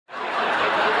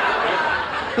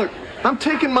I'm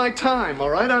taking my time, all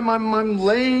right? I'm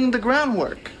laying the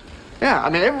groundwork. Yeah,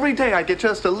 I mean, every day I get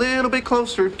just a little bit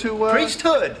closer to,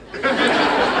 priesthood.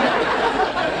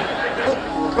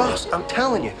 Oh, Ross, I'm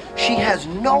telling you, she has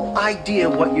no idea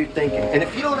what you're thinking. And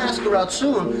if you don't ask her out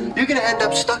soon, you're gonna end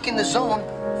up stuck in the zone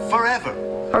forever.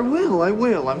 I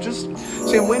will. I'm just,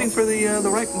 see, I'm waiting for the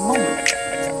right moment.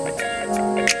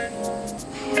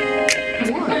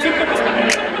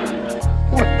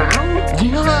 What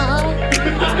now?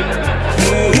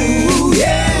 Ooh,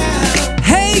 yeah.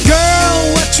 Hey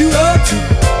girl, what you up to?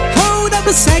 Hold up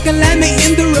a second, let me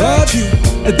interrupt you.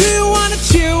 Do you wanna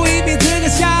chill with me 这个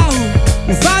下午？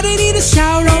无法对你的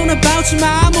笑容保持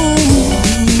麻木。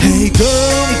Hey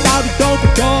girl， 你到底懂不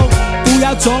懂？不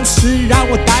要总是让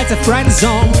我待在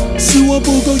Friendzone，是我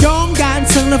不够勇敢，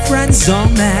成了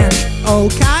Friendzoneman。哦，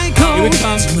开口，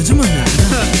怎么这么难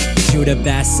？You the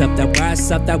best of the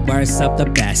worst of the worst of the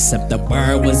best of the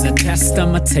world was a test.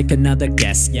 I'ma take another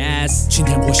guess. Yes， 晴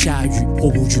天或下雨，或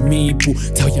乌云密布，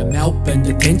讨厌Melbourne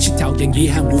的天气，讨厌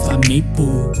遗憾无法弥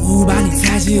补。把你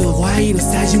猜忌和怀疑都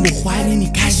塞进我怀里，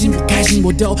你开心不开心，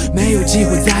我都没有机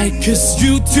会在意。Cause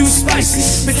you too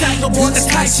spicy， 别再和我打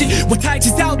太极，我太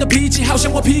急躁的脾气好像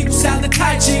我皮肤上的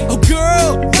胎记。Oh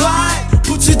girl， why？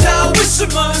 不知道为什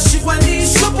么喜欢你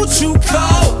说不出口，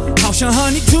好想和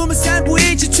你出门散步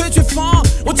一起吹吹风。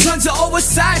我穿着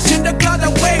OVERSIZE， 显得高大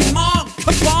威猛。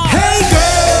Hey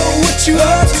girl, what you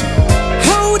up to?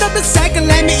 Hold up a second,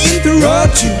 let me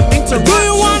interrupt you. Do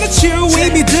you wanna chill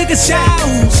with me 这个下午？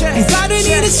无法对你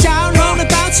的笑容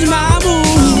保持麻木。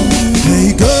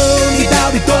Hey girl， 你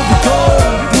到底懂不懂？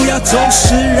不要总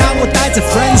是让我待在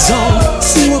Friendzone，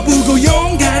是我不够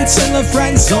勇敢，成了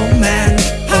Friendzoneman。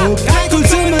哦，开口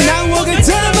这么难，我该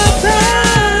怎么办？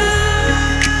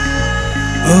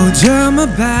哦，怎么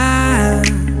办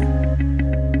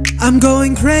 ？I'm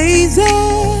going crazy.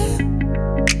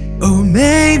 Oh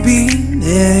maybe.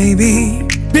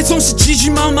 别总是急急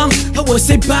忙忙和我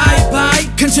say bye bye，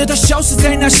 看着他消失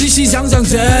在那熙熙攘攘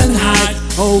人海。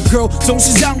Oh girl， 总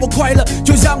是让我快乐，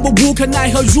就让我无可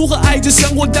奈何。如何爱着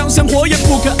生活，当生活也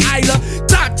不可爱了。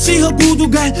大气和孤独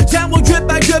感让我越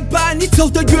掰越掰，你走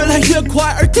得越来越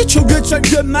快，而地球越转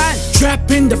越慢。Trapped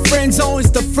in the Friendzone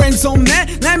is the Friendzone man.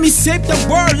 Let me save the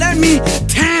world, let me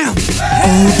damn.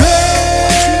 Oh girl,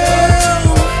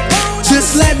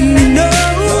 just let me know.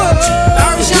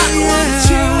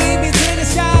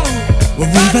 我无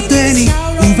法对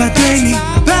你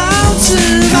保持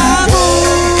麻木。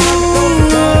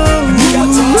不要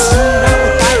总是让我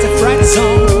待在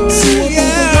Friendzone，是我不够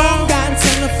勇敢，成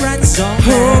了Friendzone。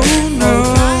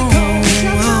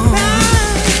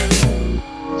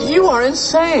You are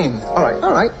insane. All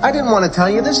right. I didn't want to tell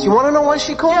you this. You want to know why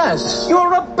she called? Yes.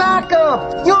 You're a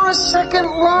backup. You're a second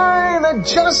line, a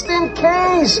just in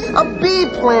case, a B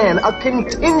plan, a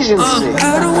contingency.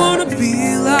 I don't wanna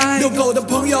be like 遛狗的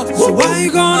朋友。So why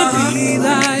you gonna be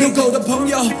like 遛狗的朋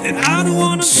友 ？And I don't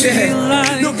wanna be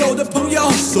like 遛狗的朋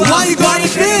友。So why you gonna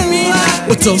be like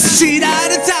我总是期待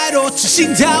的太多，是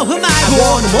心跳和脉搏。I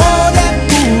want more than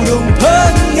普通朋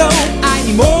友，爱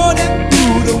你 more than 普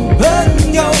通朋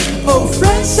友。Oh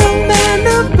Friendzone man的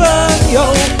朋友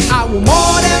 ，I want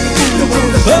more than 普通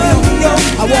朋友。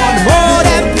I want